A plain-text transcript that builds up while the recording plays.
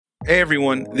Hey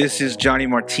everyone, this is Johnny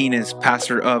Martinez,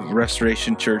 pastor of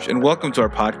Restoration Church, and welcome to our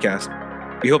podcast.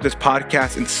 We hope this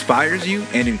podcast inspires you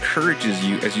and encourages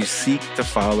you as you seek to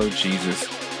follow Jesus.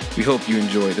 We hope you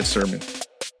enjoy the sermon.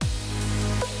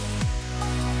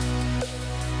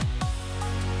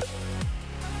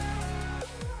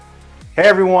 Hey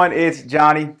everyone, it's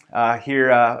Johnny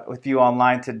here with you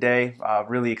online today.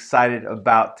 Really excited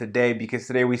about today because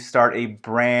today we start a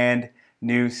brand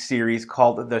new series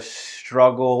called The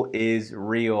Struggle is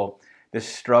Real. The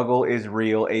Struggle is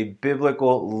Real, a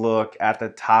biblical look at the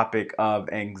topic of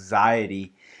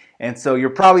anxiety. And so you're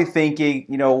probably thinking,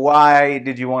 why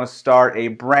did you want to start a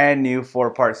brand new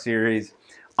 4-part series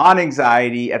on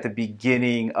anxiety at the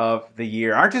beginning of the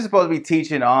year? Aren't you supposed to be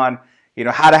teaching on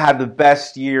how to have the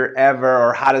best year ever,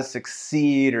 or how to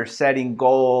succeed, or setting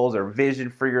goals or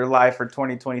vision for your life for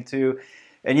 2022.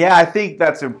 And yeah, I think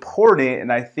that's important,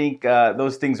 and I think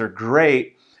those things are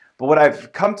great. But what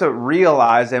I've come to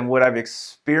realize and what I've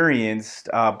experienced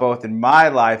both in my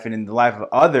life and in the life of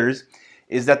others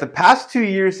is that the past 2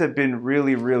 years have been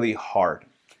really, really hard.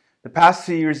 The past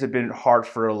 2 years have been hard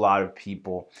for a lot of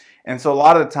people. And so a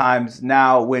lot of the times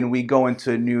now when we go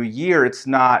into a new year, it's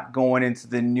not going into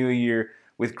the new year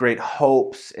with great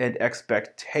hopes and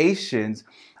expectations.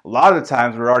 A lot of the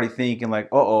times we're already thinking like,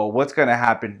 what's going to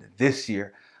happen this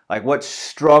year? Like, what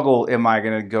struggle am I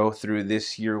going to go through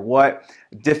this year? What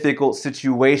difficult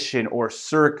situation or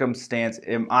circumstance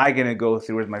am I going to go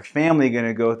through? Is my family going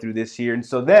to go through this year? And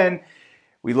so then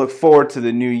we look forward to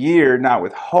the new year, not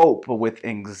with hope, but with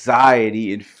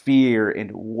anxiety and fear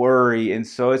and worry. And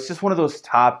so it's just one of those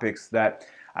topics that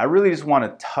I really just want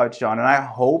to touch on. And I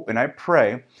hope and I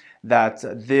pray that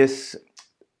this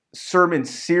sermon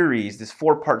series, this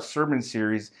 4-part sermon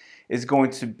series, is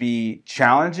going to be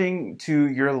challenging to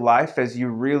your life as you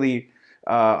really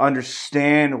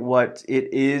understand what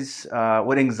it is,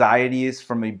 what anxiety is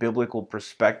from a biblical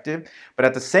perspective. But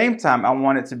at the same time, I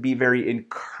want it to be very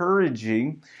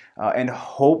encouraging and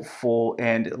hopeful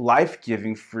and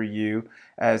life-giving for you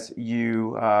as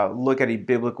you look at a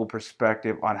biblical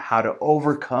perspective on how to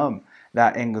overcome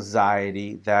that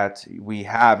anxiety that we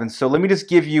have. And so let me just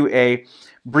give you a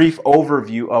brief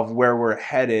overview of where we're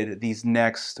headed these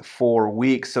next 4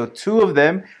 weeks. So 2 of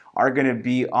them are going to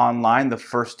be online. The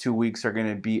first 2 weeks are going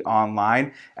to be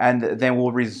online, and then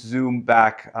we'll resume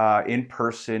back in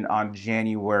person on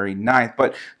January 9th.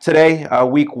 But today,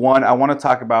 week 1, I want to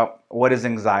talk about what is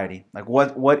anxiety. Like,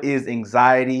 what is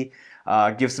anxiety?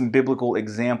 Give some biblical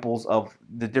examples of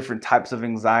the different types of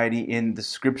anxiety in the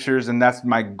scriptures, and that's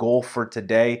my goal for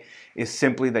today, is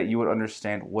simply that you would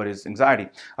understand what is anxiety.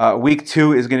 Week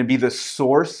 2 is going to be the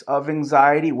source of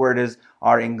anxiety. Where does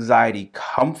our anxiety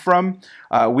come from?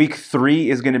 Week 3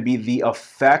 is going to be the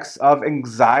effects of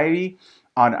anxiety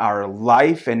on our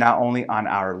life, and not only on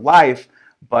our life,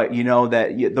 but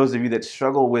that those of you that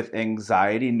struggle with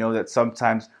anxiety know that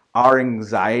sometimes our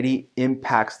anxiety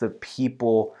impacts the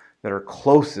people that are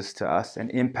closest to us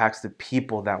and impacts the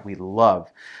people that we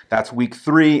love. That's week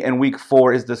 3, and week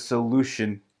 4 is the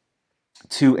solution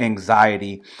to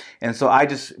anxiety. And so I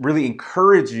just really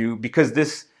encourage you, because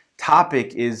this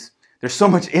topic there's so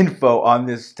much info on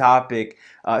this topic,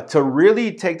 to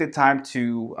really take the time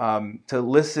to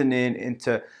listen in and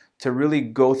to really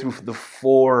go through the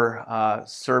 4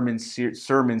 sermons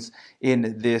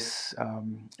in this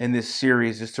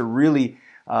series, just to really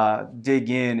dig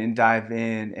in and dive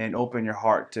in and open your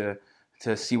heart to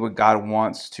see what God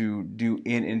wants to do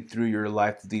in and through your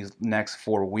life these next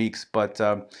 4 weeks. But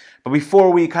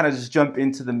before we kind of just jump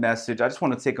into the message, I just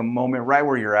want to take a moment right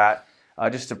where you're at,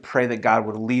 just to pray that God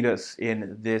would lead us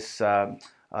in this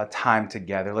time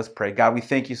together. Let's pray. God, we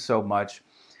thank you so much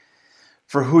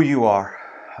for who you are.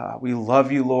 We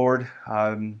love you, Lord.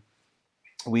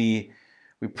 We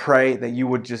pray that you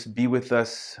would just be with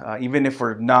us, even if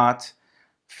we're not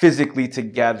physically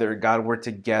together. God, we're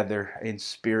together in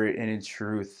spirit and in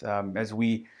truth, as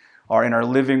we are in our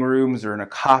living rooms or in a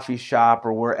coffee shop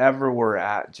or wherever we're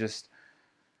at, just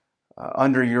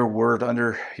under your word,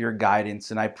 under your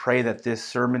guidance. And I pray that this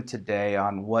sermon today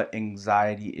on what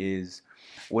anxiety is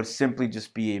would simply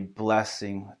just be a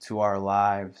blessing to our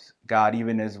lives. God,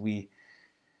 even as we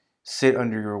sit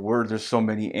under your word, there's so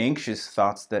many anxious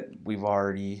thoughts that we've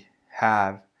already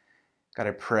have. God,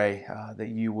 I pray that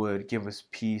you would give us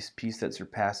peace that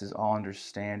surpasses all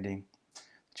understanding,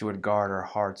 that you would guard our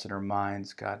hearts and our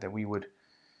minds, God, that we would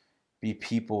be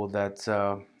people that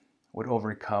would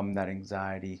overcome that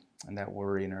anxiety and that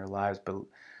worry in our lives. But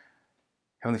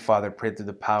Heavenly Father, I pray through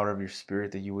the power of your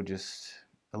Spirit that you would just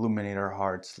illuminate our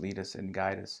hearts, lead us and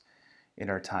guide us in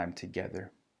our time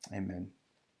together. Amen.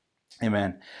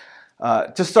 Amen.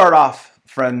 To start off,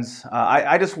 friends,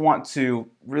 I just want to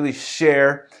really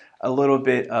share a little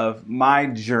bit of my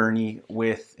journey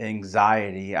with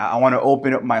anxiety. I want to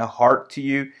open up my heart to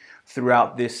you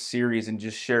throughout this series and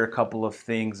just share a couple of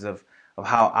things of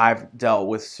how I've dealt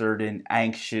with certain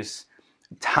anxious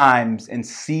times and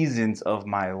seasons of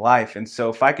my life. And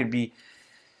so if I could be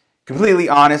completely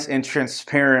honest and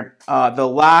transparent, the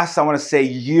last, I want to say,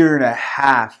 year and a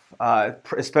half,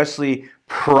 especially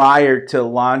prior to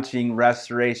launching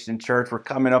Restoration Church, we're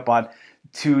coming up on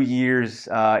 2 years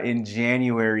in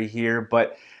January here,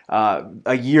 but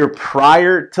a year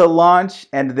prior to launch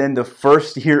and then the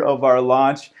first year of our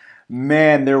launch,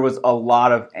 man, there was a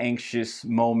lot of anxious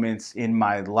moments in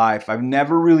my life. I've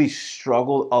never really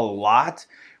struggled a lot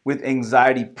with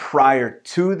anxiety prior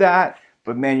to that,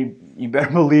 but man, you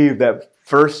better believe that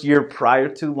first year prior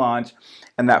to launch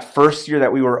and that first year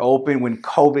that we were open when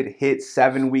COVID hit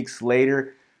 7 weeks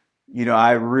later,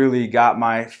 I really got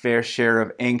my fair share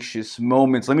of anxious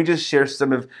moments. Let me just share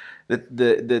some of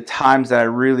the times that I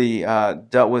really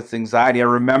dealt with anxiety. I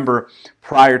remember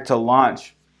prior to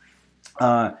launch,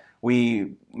 my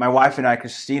wife and I,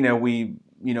 Christina, we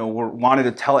wanted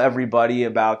to tell everybody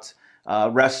about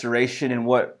Restoration and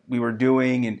what we were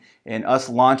doing and us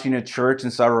launching a church.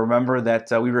 And so I remember that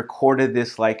we recorded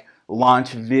this launch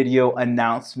video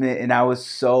announcement, and I was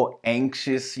so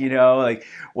anxious,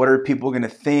 what are people going to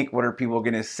think? What are people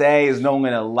going to say? Is no one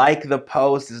going to like the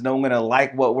post? Is no one going to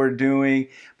like what we're doing?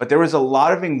 But there was a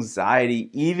lot of anxiety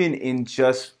even in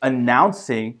just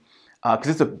announcing, because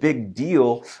it's a big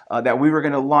deal, that we were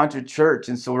going to launch a church.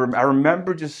 And so I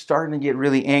remember just starting to get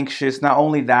really anxious. Not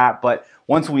only that, but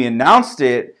once we announced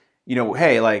it,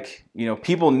 hey,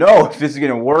 people know if this is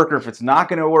going to work or if it's not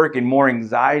going to work, and more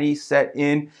anxiety set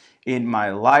in my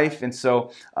life. And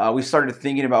so we started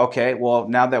thinking about, okay, well,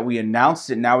 now that we announced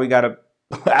it, now we got to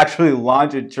actually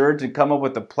launch a church and come up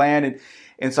with a plan.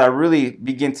 And so I really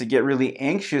began to get really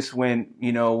anxious when,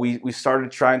 we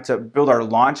started trying to build our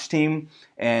launch team.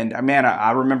 And man,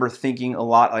 I remember thinking a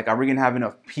lot, are we going to have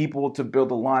enough people to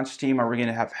build a launch team? Are we going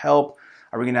to have help?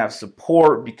 Are we going to have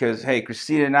support? Because, hey,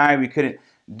 Christina and I, we couldn't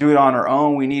do it on our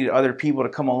own. We needed other people to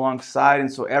come alongside.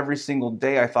 And so every single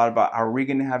day I thought about, are we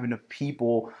going to have enough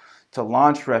people to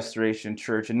launch Restoration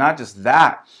Church? And not just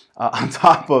that, on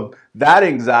top of that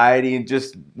anxiety and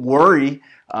just worry,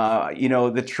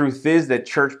 the truth is that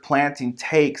church planting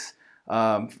takes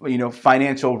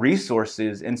financial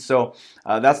resources. And so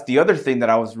that's the other thing that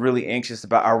I was really anxious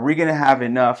about. Are we going to have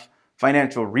enough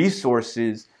financial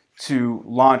resources to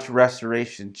launch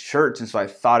Restoration Church? And so I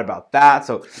thought about that.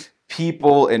 So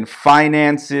people and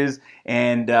finances,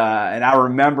 and I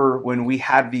remember when we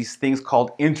had these things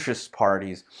called interest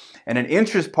parties. And an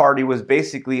interest party was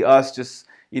basically us just,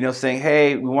 saying,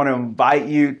 hey, we want to invite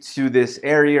you to this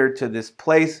area or to this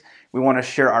place. We want to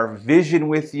share our vision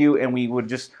with you, and we would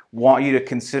just want you to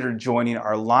consider joining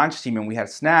our launch team. And we had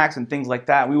snacks and things like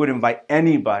that. We would invite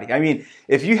anybody. I mean,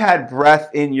 if you had breath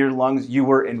in your lungs, you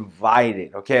were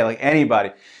invited, okay? Like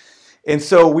anybody. And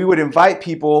so we would invite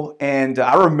people, and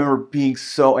I remember being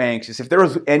so anxious. If there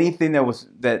was anything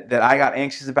that I got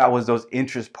anxious about, was those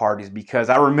interest parties, because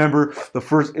I remember the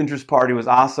first interest party was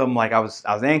awesome. I was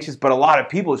anxious, but a lot of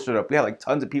people showed up. We had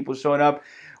tons of people showing up.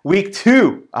 Week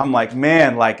 2, I'm like,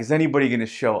 man, is anybody going to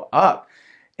show up?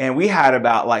 And we had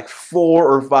about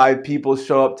 4 or 5 people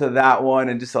show up to that one,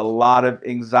 and just a lot of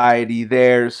anxiety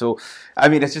there. So, I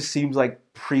mean, it just seems like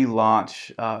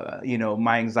pre-launch,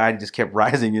 my anxiety just kept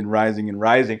rising and rising and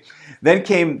rising. Then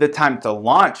came the time to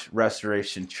launch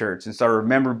Restoration Church. And so I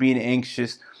remember being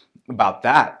anxious about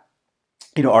that.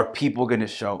 Are people going to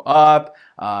show up?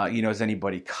 Is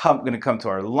anybody going to come to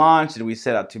our launch? Did we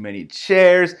set out too many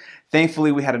chairs?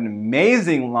 Thankfully, we had an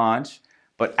amazing launch.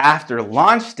 But after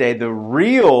launch day, the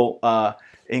real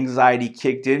anxiety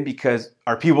kicked in, because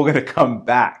are people going to come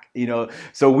back?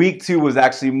 So week 2 was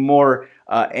actually more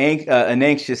an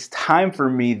anxious time for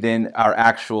me than our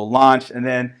actual launch. And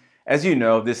then, as you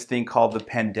know, this thing called the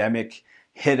pandemic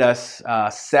hit us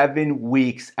 7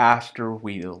 weeks after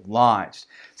we launched.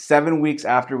 7 weeks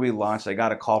after we launched, I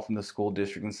got a call from the school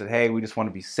district and said, hey, we just want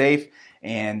to be safe,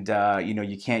 and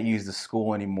you can't use the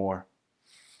school anymore.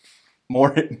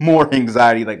 More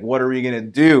anxiety. What are we going to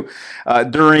do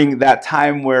during that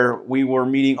time where we were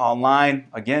meeting online?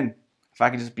 Again, if I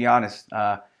could just be honest,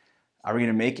 are we going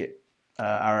to make it?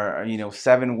 Our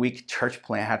 7-week church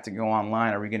plan had to go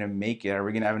online. Are we going to make it? Are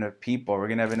we going to have enough people? Are we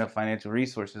going to have enough financial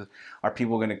resources? Are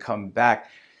people going to come back?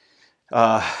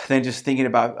 Then just thinking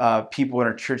about people in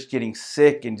our church getting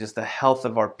sick and just the health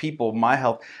of our people, my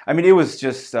health. I mean, it was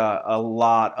just a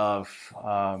lot of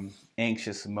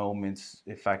anxious moments,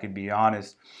 if I could be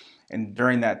honest. And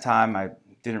during that time, I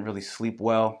didn't really sleep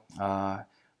well.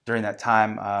 During that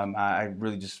time, I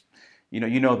really just,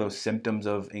 those symptoms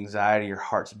of anxiety, your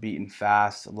heart's beating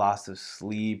fast, loss of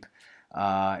sleep.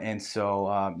 And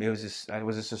so it was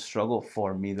just a struggle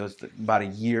for me. Those about a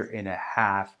year and a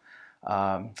half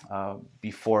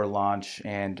before launch,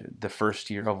 and the first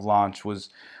year of launch was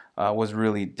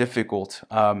really difficult.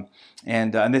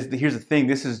 Here's the thing: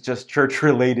 this is just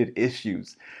church-related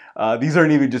issues. These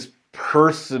aren't even just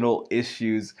personal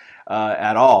issues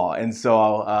at all. And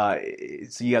so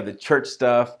you have the church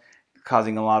stuff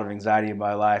causing a lot of anxiety in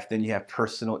my life. Then you have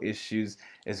personal issues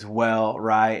as well,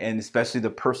 right? And especially the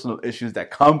personal issues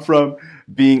that come from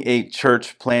being a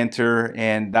church planter.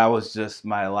 And that was just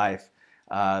my life.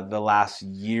 The last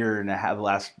year and a half, the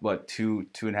last,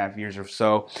 2.5 years or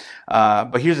so.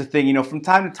 But here's the thing, from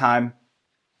time to time,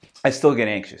 I still get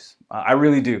anxious. I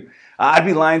really do. I'd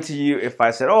be lying to you if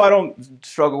I said, I don't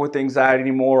struggle with anxiety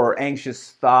anymore, or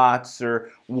anxious thoughts,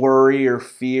 or worry, or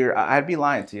fear. I'd be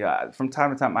lying to you. From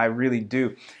time to time, I really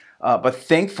do. But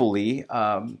thankfully,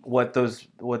 what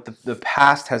the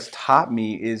past has taught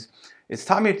me is it's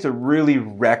taught me to really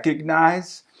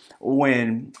recognize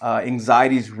when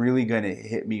anxiety is really going to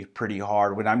hit me pretty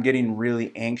hard, when I'm getting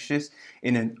really anxious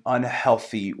in an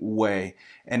unhealthy way.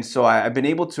 And so I've been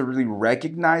able to really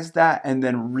recognize that and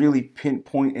then really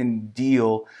pinpoint and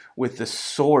deal with the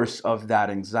source of that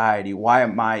anxiety. Why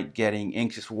am I getting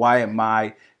anxious? Why am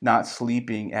I not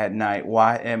sleeping at night?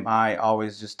 Why am I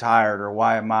always just tired? Or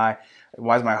why is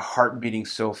my heart beating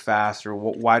so fast? Or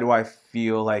why do I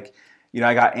feel like,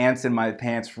 I got ants in my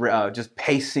pants just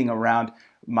pacing around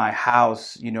my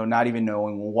house, not even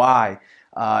knowing why.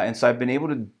 And so I've been able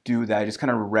to do that. I just kind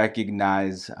of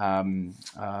recognize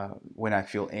when I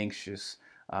feel anxious,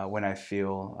 when I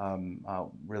feel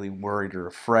really worried or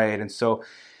afraid. And so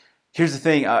here's the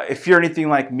thing. If you're anything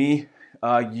like me,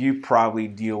 you probably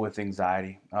deal with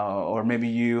anxiety, or maybe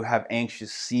you have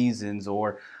anxious seasons,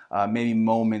 or maybe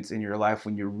moments in your life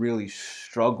when you really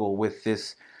struggle with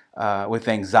this with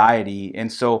anxiety.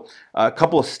 And so a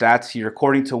couple of stats here.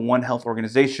 According to One Health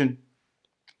Organization,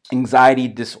 anxiety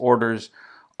disorders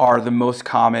are the most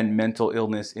common mental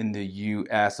illness in the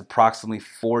U.S. Approximately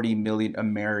 40 million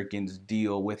Americans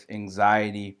deal with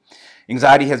anxiety.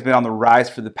 Anxiety has been on the rise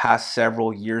for the past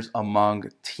several years among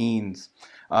teens.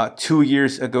 2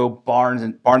 years ago, Barnes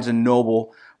and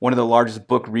Noble, one of the largest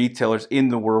book retailers in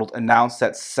the world, announced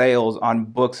that sales on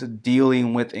books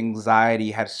dealing with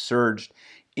anxiety had surged,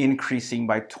 increasing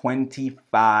by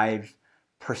 25%.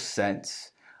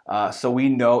 So we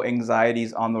know anxiety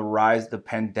is on the rise. The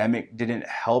pandemic didn't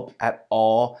help at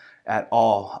all.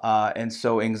 And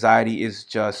so anxiety is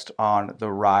just on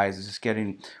the rise. It's just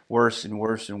getting worse and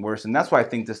worse and worse. And that's why I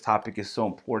think this topic is so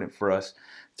important for us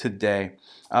today.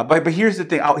 But here's the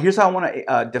thing. Here's how I want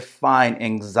to define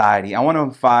anxiety. I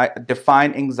want to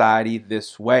define anxiety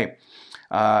this way.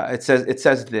 It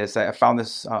says this. I found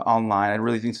this online. I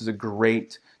really think this is a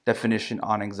great definition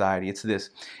on anxiety. It's this: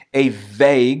 a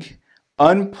vague,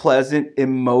 unpleasant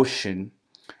emotion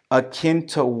akin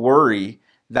to worry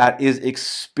that is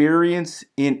experienced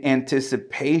in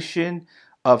anticipation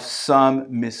of some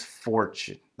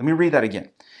misfortune. Let me read that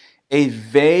again. A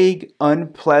vague,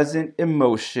 unpleasant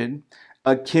emotion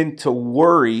akin to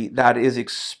worry that is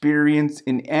experienced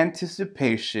in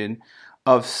anticipation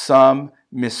of some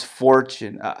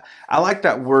misfortune. I like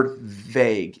that word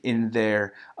vague in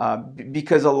there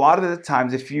because a lot of the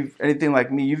times, if you've anything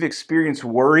like me, you've experienced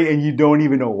worry and you don't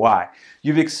even know why.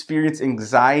 You've experienced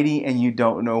anxiety and you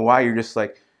don't know why. You're just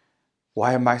like,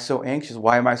 why am I so anxious?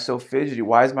 Why am I so fidgety?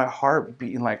 Why is my heart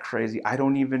beating like crazy? I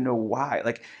don't even know why.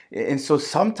 And so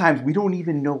sometimes we don't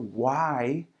even know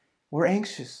why we're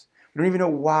anxious. We don't even know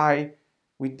why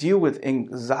we deal with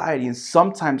anxiety, and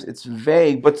sometimes it's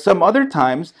vague, but some other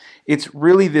times it's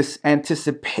really this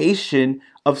anticipation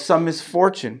of some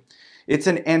misfortune. It's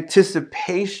an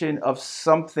anticipation of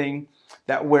something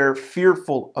that we're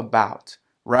fearful about,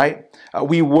 right?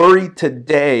 We worry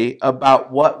today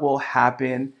about what will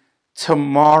happen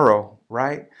tomorrow,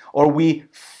 right? Or we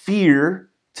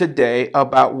fear today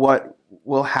about what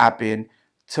will happen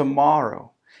tomorrow.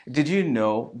 Did you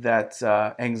know that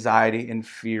anxiety and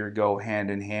fear go hand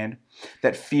in hand?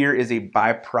 That fear is a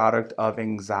byproduct of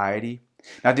anxiety.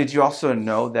 Now, did you also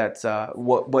know that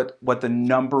what the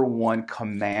number one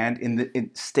command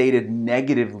stated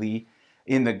negatively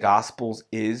in the Gospels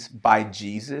is by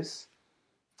Jesus?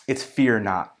 It's fear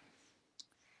not.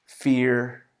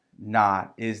 Fear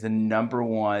not is the number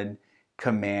one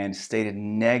command stated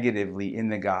negatively in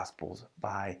the Gospels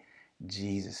by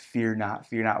Jesus. Fear not,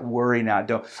 worry not.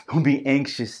 Don't be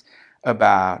anxious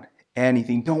about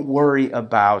anything. Don't worry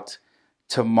about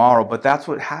tomorrow. But that's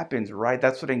what happens, right?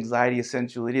 That's what anxiety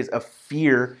essentially is, a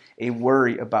fear, a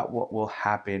worry about what will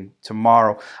happen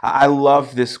tomorrow. I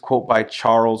love this quote by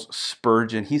Charles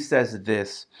Spurgeon. He says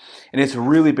this, and it's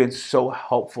really been so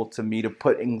helpful to me to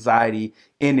put anxiety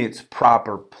in its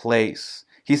proper place.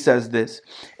 He says this: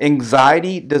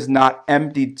 anxiety does not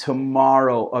empty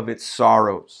tomorrow of its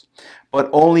sorrows, but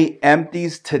only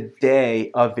empties today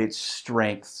of its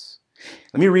strengths.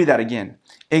 Let me read that again.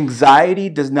 Anxiety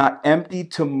does not empty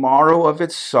tomorrow of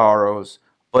its sorrows,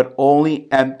 but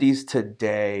only empties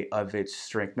today of its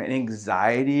strength. Man,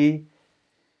 anxiety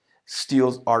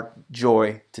steals our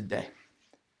joy today.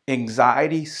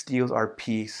 Anxiety steals our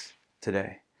peace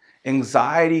today.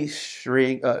 Anxiety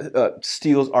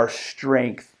steals our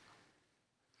strength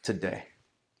today.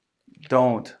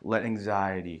 Don't let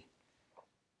anxiety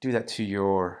do that to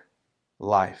your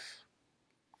life.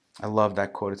 I love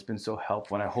that quote. It's been so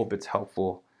helpful, and I hope it's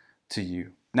helpful to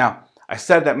you. Now, I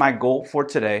said that my goal for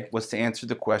today was to answer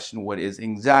the question, what is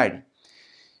anxiety?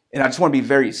 And I just want to be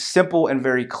very simple and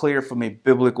very clear from a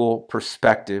biblical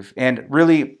perspective. And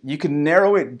really, you can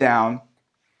narrow it down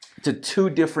to two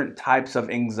different types of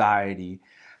anxiety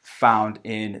found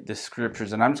in the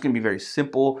scriptures. And I'm just going to be very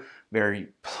simple, very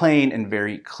plain, and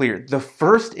very clear. The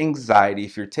first anxiety,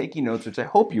 if you're taking notes, which I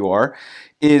hope you are,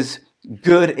 is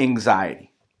good anxiety.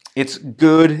 It's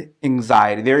good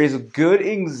anxiety. There is good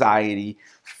anxiety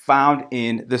found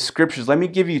in the scriptures. Let me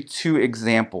give you two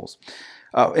examples.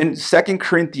 In 2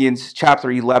 Corinthians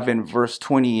chapter 11, verse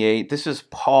 28, this is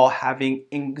Paul having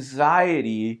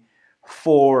anxiety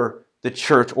for the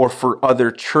church or for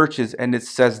other churches. And it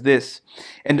says this: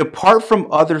 and apart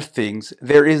from other things,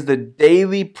 there is the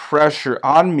daily pressure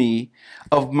on me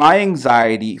of my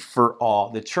anxiety for all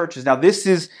the churches. Now, this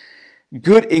is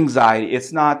good anxiety.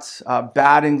 It's not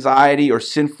bad anxiety or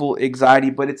sinful anxiety,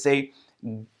 but it's a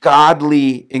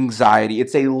godly anxiety.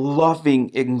 It's a loving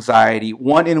anxiety,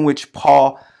 one in which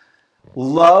Paul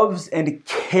loves and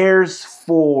cares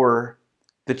for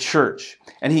the church.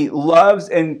 And he loves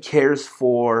and cares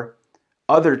for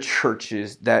other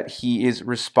churches that he is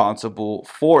responsible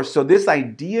for. So this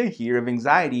idea here of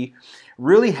anxiety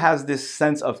really has this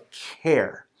sense of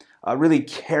care, really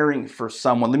caring for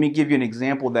someone. Let me give you an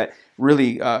example that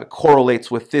really correlates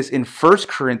with this. In 1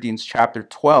 Corinthians chapter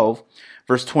 12,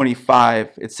 verse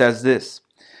 25, it says this: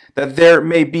 that there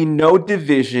may be no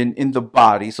division in the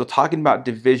body, so talking about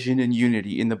division and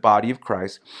unity in the body of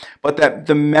Christ, but that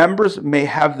the members may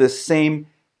have the same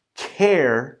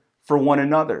care for one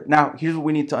another. Now, here's what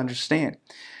we need to understand: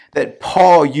 that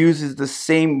Paul uses the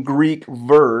same Greek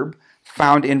verb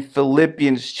found in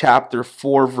Philippians chapter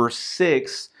 4, verse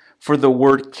 6 for the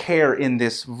word care in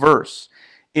this verse.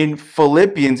 In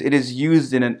Philippians, it is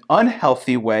used in an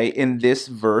unhealthy way. In this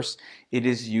verse, it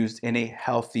is used in a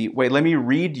healthy way. Let me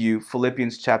read you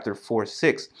Philippians chapter 4,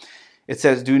 6. It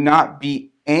says, do not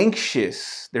be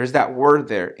anxious. There's that word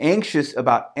there. Anxious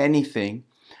about anything,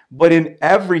 but in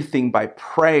everything by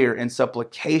prayer and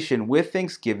supplication with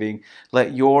thanksgiving,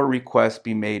 let your requests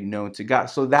be made known to God.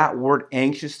 So that word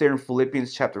anxious there in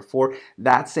Philippians chapter 4,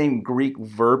 that same Greek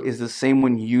verb is the same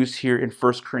one used here in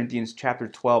 1 Corinthians chapter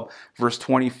 12, verse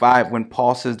 25, when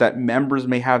Paul says that members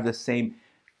may have the same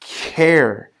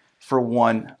care for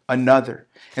one another.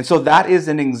 And so that is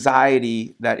an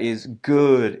anxiety that is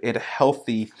good and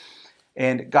healthy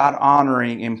and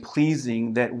God-honoring and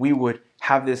pleasing, that we would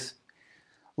have this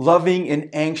loving and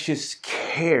anxious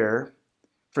care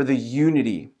for the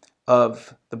unity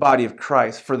of the body of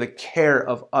Christ, for the care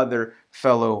of other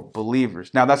fellow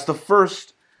believers. Now, that's the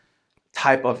first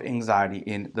type of anxiety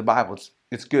in the Bible.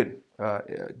 It's good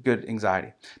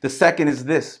anxiety. The second is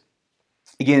this.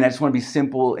 Again, I just want to be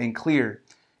simple and clear.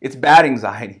 It's bad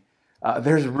anxiety.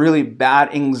 There's really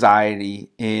bad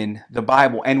anxiety in the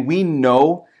Bible, and we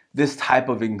know this type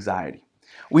of anxiety.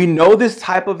 We know this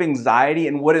type of anxiety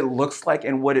and what it looks like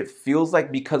and what it feels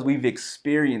like because we've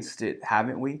experienced it,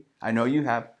 haven't we? I know you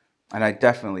have, and I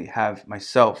definitely have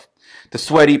myself. The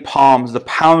sweaty palms, the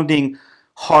pounding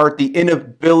heart, the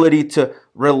inability to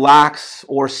relax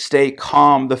or stay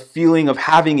calm, the feeling of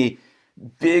having a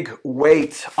big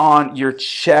weight on your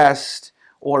chest,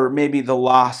 or maybe the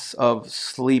loss of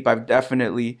sleep. I've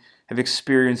definitely have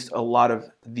experienced a lot of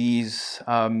these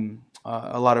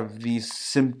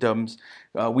symptoms.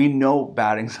 We know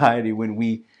bad anxiety when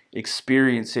we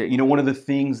experience it. You know, one of the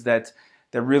things that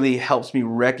really helps me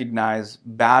recognize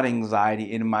bad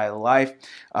anxiety in my life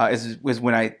is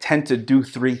when I tend to do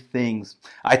three things.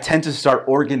 I tend to start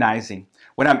organizing.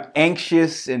 When I'm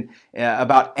anxious and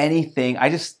about anything,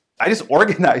 I just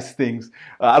organize things.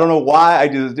 I don't know why, I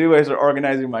just do. I start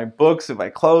organizing my books and my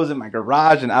clothes in my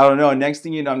garage, and I don't know. And next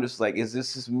thing you know, I'm just like, is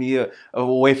this just me a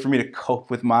way for me to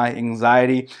cope with my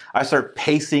anxiety? I start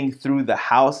pacing through the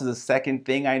house is the second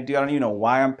thing I do. I don't even know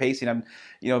why I'm pacing. I'm,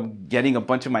 getting a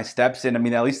bunch of my steps in. I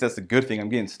mean, at least that's a good thing. I'm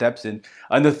getting steps in.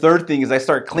 And the third thing is I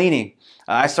start cleaning.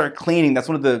 That's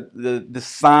one of the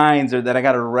signs that I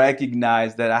got to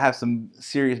recognize that I have some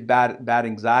serious bad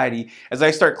anxiety as I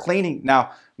start cleaning.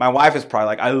 Now, my wife is probably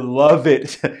like, I love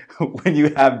it when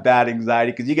you have bad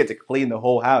anxiety because you get to clean the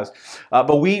whole house.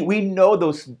 But we know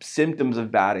those symptoms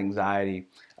of bad anxiety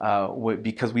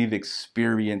because we've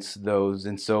experienced those.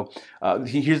 And so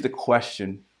here's the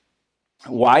question.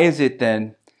 Why is it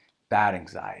then bad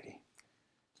anxiety?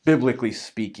 Biblically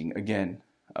speaking, again,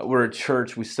 we're a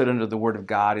church. We sit under the Word of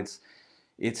God.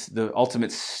 It's the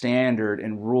ultimate standard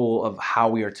and rule of how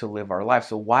we are to live our life.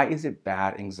 So why is it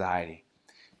bad anxiety?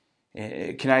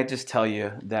 Can I just tell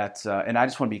you that, and I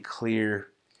just want to be clear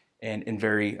and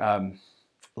very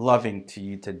loving to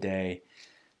you today.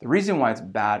 The reason why it's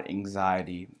bad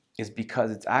anxiety is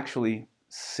because it's actually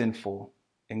sinful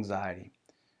anxiety.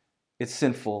 It's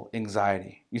sinful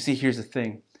anxiety. You see, here's the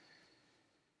thing.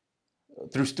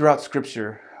 Throughout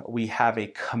Scripture, we have a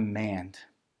command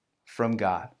from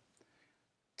God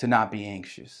to not be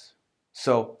anxious.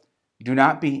 So do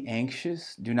not be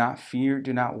anxious, do not fear,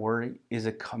 do not worry is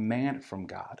a command from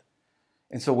God.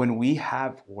 And so when we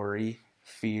have worry,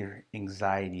 fear,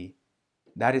 anxiety,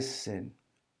 that is sin.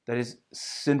 That is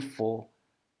sinful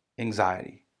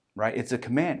anxiety, right? It's a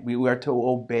command. We are to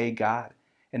obey God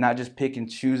and not just pick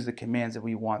and choose the commands that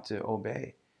we want to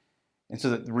obey. And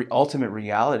so the ultimate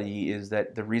reality is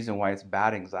that the reason why it's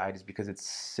bad anxiety is because it's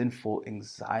sinful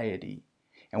anxiety.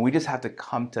 And we just have to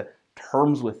come to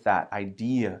terms with that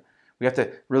idea. We have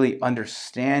to really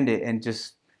understand it and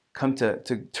just come to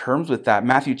terms with that.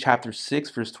 Matthew chapter 6,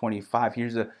 verse 25,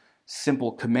 here's a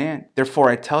simple command. Therefore,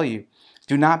 I tell you,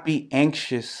 do not be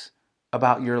anxious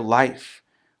about your life,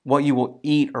 what you will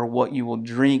eat or what you will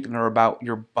drink, nor about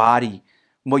your body,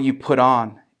 what you put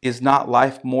on. Is not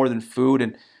life more than food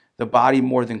and the body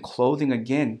more than clothing?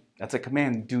 Again, that's a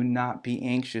command. Do not be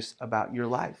anxious about your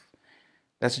life.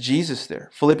 That's Jesus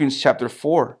there. Philippians chapter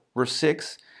 4, verse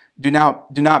 6. Do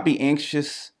not be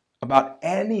anxious about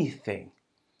anything.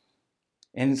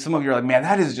 And some of you are like, man,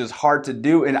 that is just hard to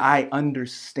do. And I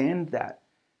understand that.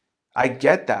 I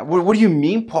get that. What do you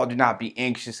mean, Paul? Do not be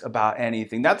anxious about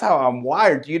anything. That's how I'm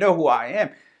wired. Do you know who I am?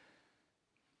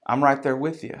 I'm right there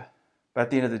with you. But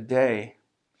at the end of the day,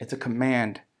 it's a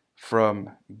command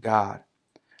from God.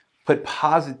 Put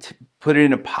it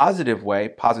in a positive way,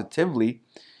 positively,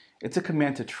 it's a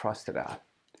command to trust God.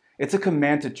 It's a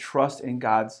command to trust in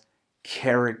God's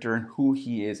character and who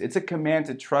He is. It's a command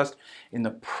to trust in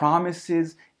the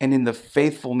promises and in the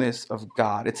faithfulness of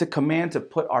God. It's a command to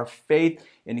put our faith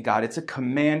in God. It's a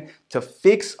command to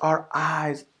fix our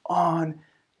eyes on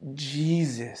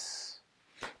Jesus.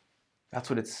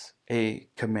 That's what it's a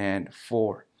command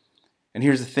for. And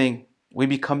here's the thing. We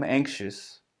become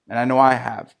anxious, and I know I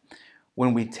have,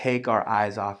 when we take our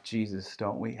eyes off Jesus,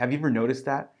 don't we? Have you ever noticed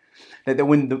that? That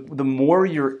when the more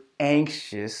you're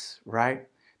anxious, right,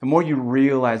 the more you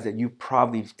realize that you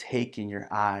probably have taken your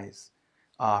eyes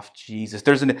off Jesus.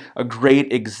 There's a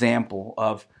great example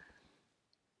of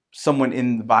someone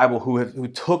in the Bible who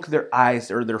took their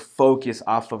eyes or their focus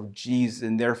off of Jesus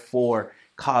and therefore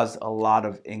caused a lot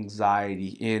of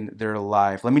anxiety in their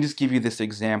life. Let me just give you this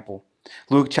example.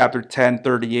 Luke chapter 10,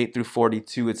 38 through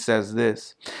 42, it says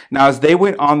this. Now, as they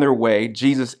went on their way,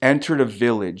 Jesus entered a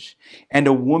village, and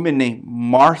a woman named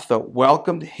Martha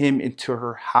welcomed him into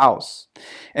her house.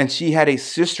 And she had a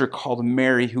sister called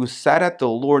Mary who sat at the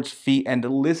Lord's feet and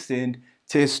listened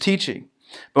to his teaching.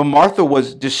 But Martha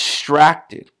was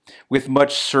distracted with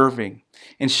much serving.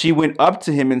 And she went up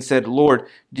to him and said, Lord,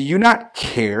 do you not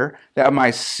care that my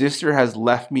sister has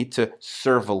left me to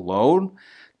serve alone?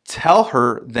 Tell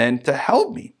her then to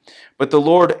help me. But the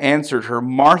Lord answered her,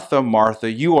 Martha, Martha,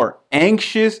 you are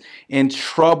anxious and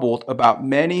troubled about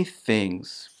many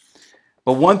things.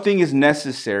 But one thing is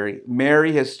necessary.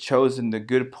 Mary has chosen the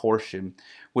good portion,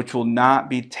 which will not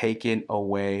be taken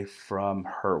away from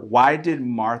her. Why did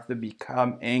Martha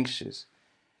become anxious?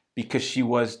 Because she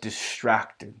was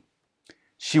distracted.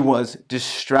 She was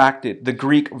distracted. The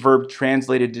Greek verb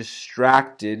translated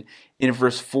distracted in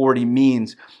verse 40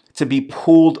 means to be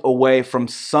pulled away from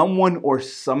someone or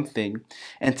something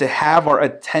and to have our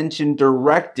attention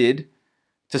directed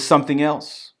to something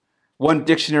else. One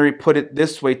dictionary put it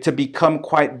this way, to become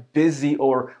quite busy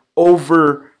or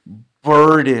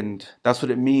overburdened. That's what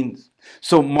it means.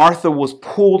 So Martha was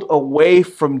pulled away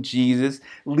from Jesus,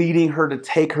 leading her to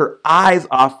take her eyes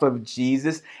off of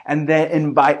Jesus and then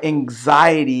invite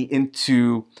anxiety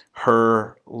into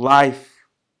her life.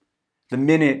 The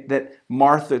minute that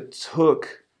Martha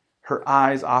took her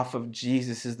eyes off of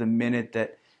Jesus is the minute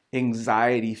that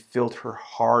anxiety filled her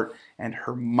heart and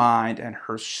her mind and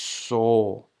her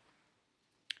soul.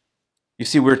 You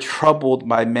see, we're troubled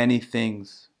by many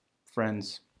things,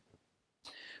 friends,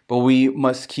 but we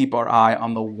must keep our eye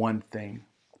on the one thing,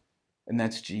 and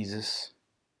that's Jesus.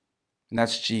 And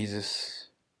that's Jesus.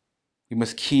 We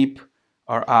must keep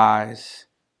our eyes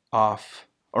off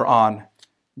or on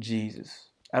Jesus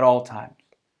at all times,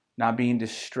 not being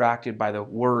distracted by the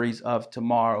worries of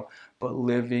tomorrow, but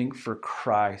living for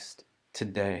Christ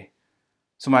today.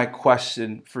 So my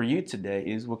question for you today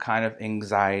is, what kind of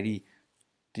anxiety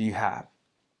do you have?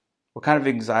 What kind of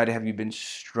anxiety have you been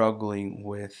struggling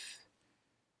with?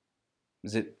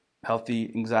 Is it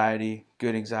healthy anxiety,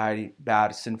 good anxiety,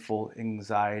 bad, sinful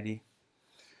anxiety?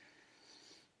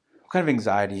 What kind of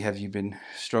anxiety have you been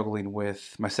struggling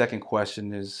with? My second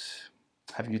question is,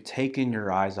 have you taken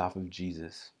your eyes off of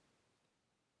Jesus?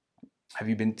 Have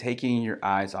you been taking your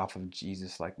eyes off of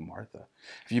Jesus like Martha?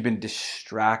 Have you been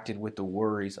distracted with the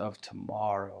worries of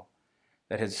tomorrow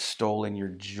that has stolen your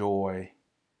joy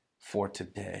for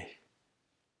today?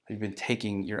 Have you been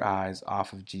taking your eyes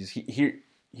off of Jesus?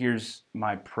 Here's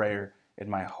my prayer and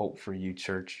my hope for you,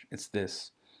 church. It's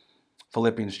this.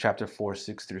 Philippians chapter 4,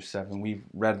 6 through 7. We've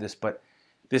read this, but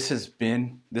this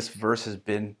verse has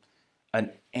been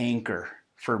an anchor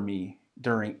for me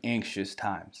during anxious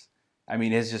times. I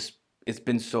mean, it's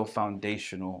been so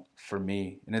foundational for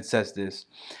me. And it says this: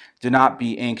 do not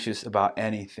be anxious about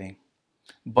anything,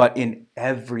 but in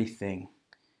everything,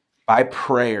 by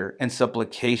prayer and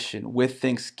supplication with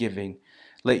thanksgiving,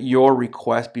 let your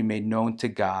request be made known to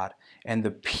God, and the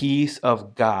peace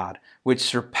of God, which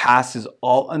surpasses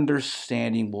all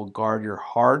understanding, will guard your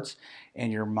hearts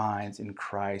and your minds in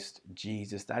Christ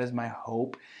Jesus. That is my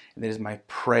hope, and that is my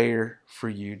prayer for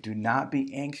you. Do not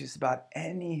be anxious about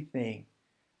anything,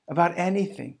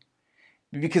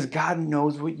 because God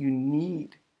knows what you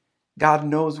need. God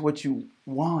knows what you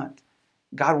want.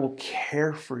 God will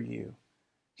care for you.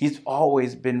 He's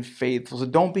always been faithful. So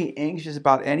don't be anxious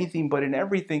about anything, but in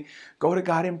everything, go to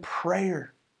God in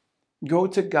prayer. Go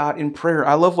to God in prayer.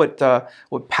 I love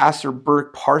what Pastor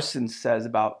Burke Parsons says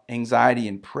about anxiety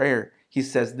and prayer. He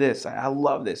says this. I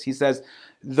love this. He says,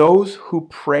 those who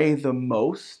pray the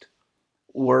most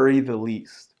worry the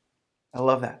least. I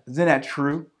love that. Isn't that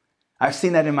true? I've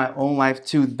seen that in my own life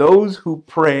too. Those who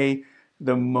pray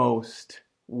the most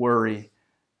worry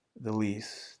the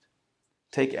least.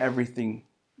 Take everything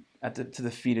to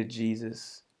the feet of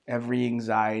Jesus. Every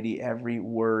anxiety, every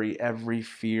worry, every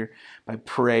fear, by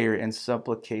prayer and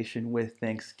supplication with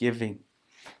thanksgiving,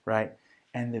 right?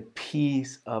 And the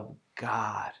peace of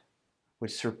God,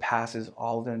 which surpasses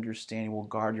all understanding, will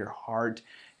guard your heart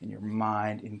and your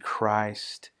mind in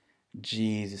Christ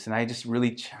Jesus. And I just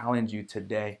really challenge you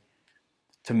today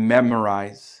to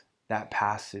memorize that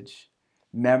passage.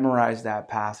 Memorize that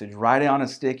passage. Write it on a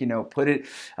sticky note. Put it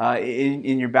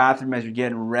in your bathroom as you're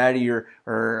getting ready, or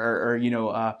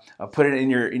put it in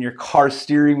your car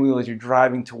steering wheel as you're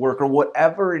driving to work, or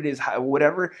whatever it is.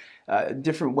 Whatever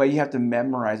different way you have to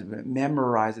memorize it.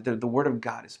 Memorize it. The Word of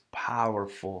God is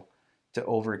powerful to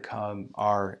overcome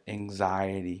our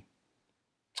anxiety.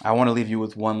 I want to leave you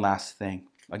with one last thing.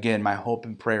 Again, my hope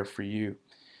and prayer for you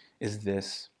is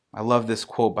this. I love this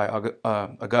quote by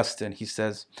Augustine. He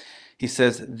says,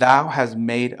 "Thou hast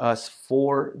made us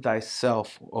for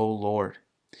thyself, O Lord,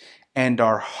 and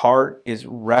our heart is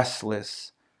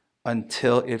restless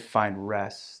until it find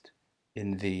rest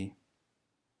in thee."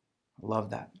 I love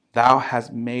that. Thou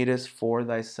hast made us for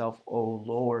thyself, O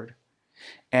Lord,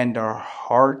 and our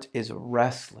heart is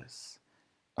restless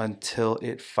until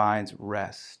it finds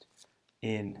rest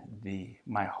in thee.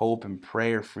 My hope and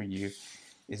prayer for you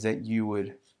is that you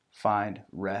would find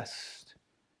rest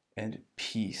and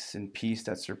peace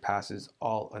that surpasses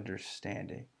all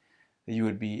understanding. That you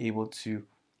would be able to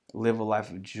live a life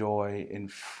of joy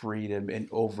and freedom and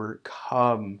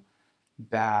overcome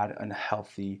bad,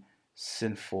 unhealthy,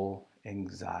 sinful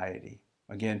anxiety.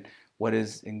 Again, what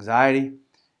is anxiety?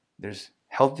 There's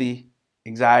healthy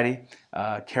anxiety,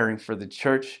 caring for the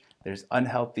church. There's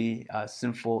unhealthy,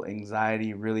 sinful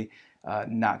anxiety, really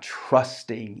not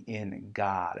trusting in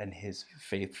God and His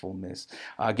faithfulness.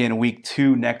 Again, week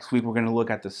 2, next week, we're going to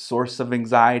look at the source of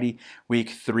anxiety.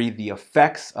 Week 3, the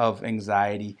effects of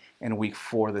anxiety. And week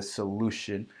 4, the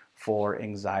solution for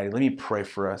anxiety. Let me pray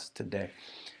for us today.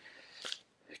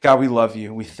 God, we love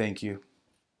you. We thank you.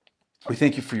 We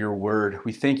thank you for your word.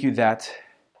 We thank you that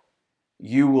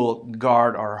you will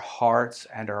guard our hearts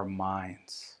and our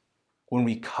minds when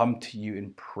we come to you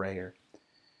in prayer,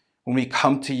 when we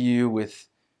come to you with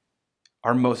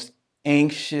our most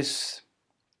anxious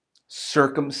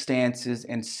circumstances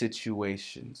and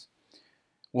situations,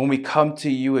 when we come to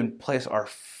you and place our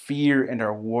fear and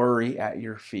our worry at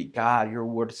your feet. God, your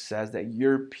word says that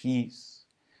your peace,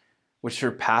 which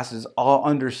surpasses all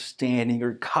understanding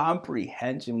or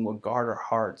comprehension, will guard our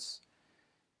hearts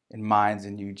and minds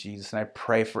in you, Jesus. And I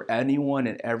pray for anyone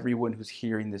and everyone who's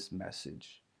hearing this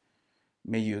message.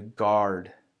 May you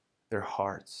guard their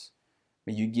hearts.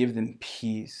 May you give them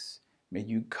peace. May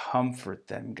you comfort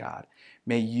them, God.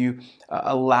 May you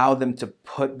allow them to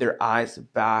put their eyes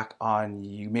back on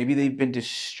you. Maybe they've been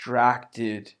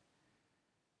distracted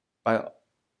by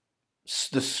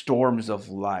the storms of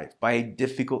life, by a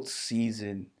difficult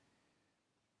season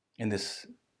in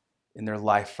their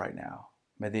life right now.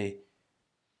 May they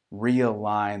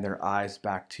realign their eyes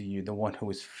back to you, the one who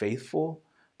is faithful,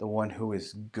 the one who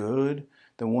is good,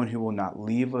 the one who will not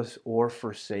leave us or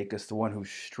forsake us, the one who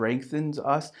strengthens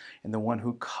us, and the one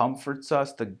who comforts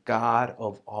us, the God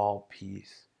of all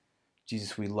peace.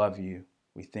 Jesus, we love you.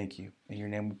 We thank you. In your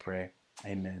name we pray.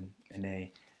 Amen and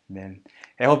amen.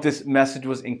 I hope this message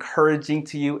was encouraging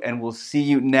to you, and we'll see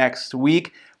you next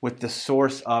week with the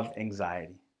source of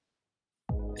anxiety.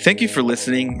 Thank you for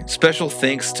listening. Special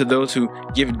thanks to those who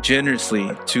give generously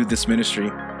to this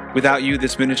ministry. Without you,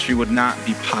 this ministry would not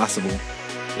be possible.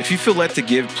 If you feel led to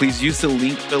give, please use the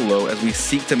link below as we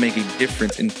seek to make a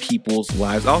difference in people's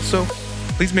lives. Also,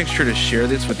 please make sure to share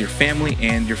this with your family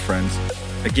and your friends.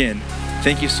 Again,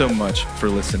 thank you so much for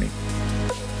listening.